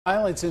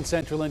Violence in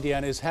central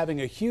Indiana is having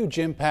a huge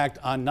impact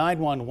on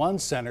 911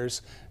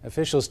 centers.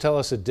 Officials tell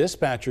us a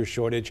dispatcher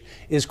shortage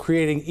is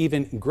creating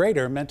even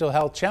greater mental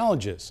health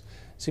challenges.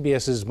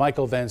 CBS's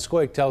Michael Van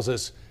Scoik tells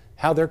us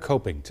how they're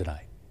coping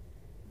tonight.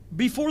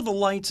 Before the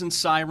lights and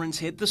sirens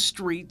hit the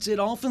streets, it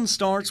often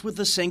starts with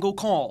a single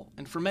call.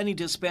 And for many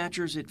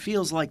dispatchers, it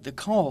feels like the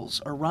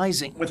calls are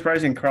rising. With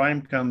rising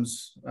crime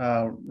comes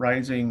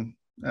rising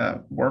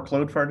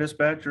workload for our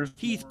dispatchers.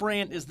 Keith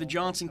Brandt is the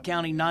Johnson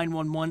County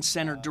 911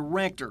 Center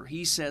director.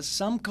 He says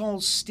some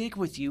calls stick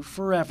with you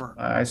forever.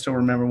 I still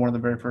remember one of the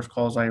very first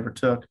calls I ever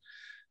took.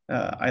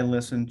 I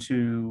listened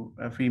to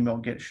a female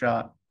get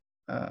shot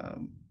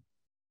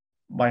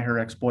by her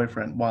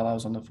ex-boyfriend while I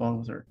was on the phone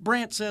with her.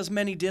 Brandt says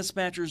many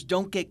dispatchers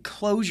don't get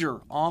closure,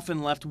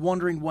 often left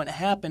wondering what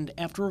happened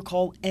after a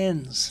call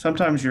ends.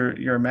 Sometimes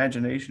your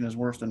imagination is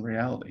worse than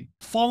reality.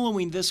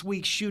 Following this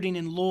week's shooting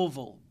in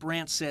Louisville,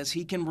 Brandt says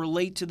he can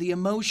relate to the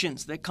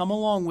emotions that come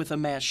along with a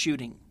mass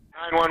shooting.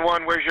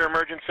 911, where's your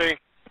emergency?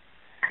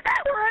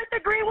 We're at the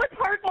Greenwood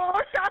Park Mall.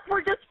 Shots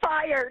were just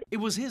fired. It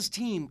was his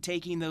team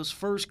taking those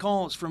first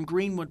calls from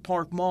Greenwood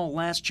Park Mall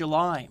last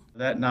July.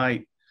 That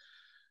night,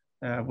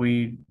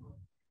 we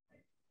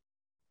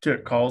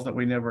took calls that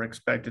we never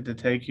expected to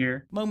take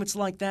here. Moments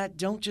like that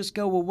don't just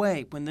go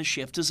away when the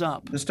shift is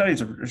up. The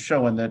studies are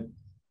showing that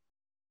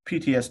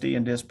PTSD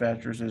in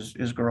dispatchers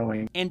is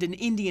growing. And in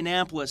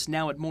Indianapolis,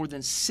 now at more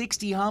than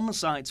 60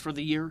 homicides for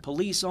the year,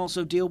 police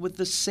also deal with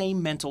the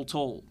same mental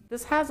toll.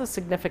 This has a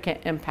significant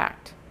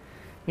impact,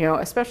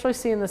 especially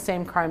seeing the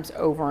same crimes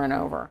over and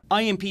over.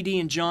 IMPD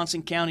and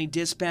Johnson County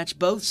Dispatch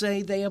both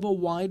say they have a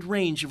wide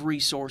range of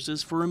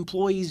resources for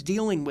employees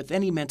dealing with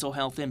any mental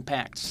health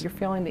impacts. You're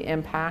feeling the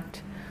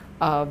impact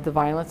of the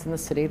violence in the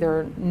city.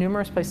 There are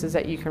numerous places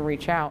that you can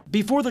reach out.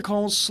 Before the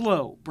calls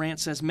slow, Brandt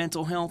says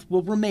mental health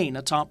will remain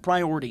a top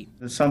priority.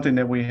 It's something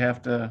that we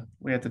have to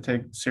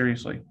take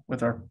seriously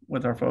with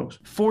our folks.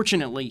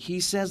 Fortunately, he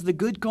says the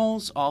good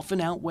calls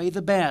often outweigh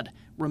the bad,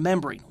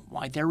 remembering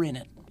why they're in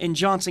it. In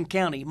Johnson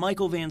County,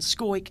 Michael Van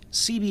Scoik,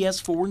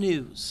 CBS 4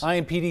 News.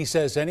 IMPD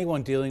says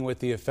anyone dealing with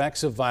the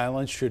effects of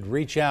violence should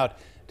reach out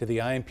to the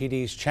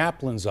IMPD's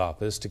chaplain's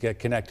office to get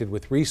connected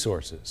with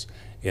resources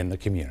in the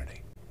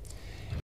community.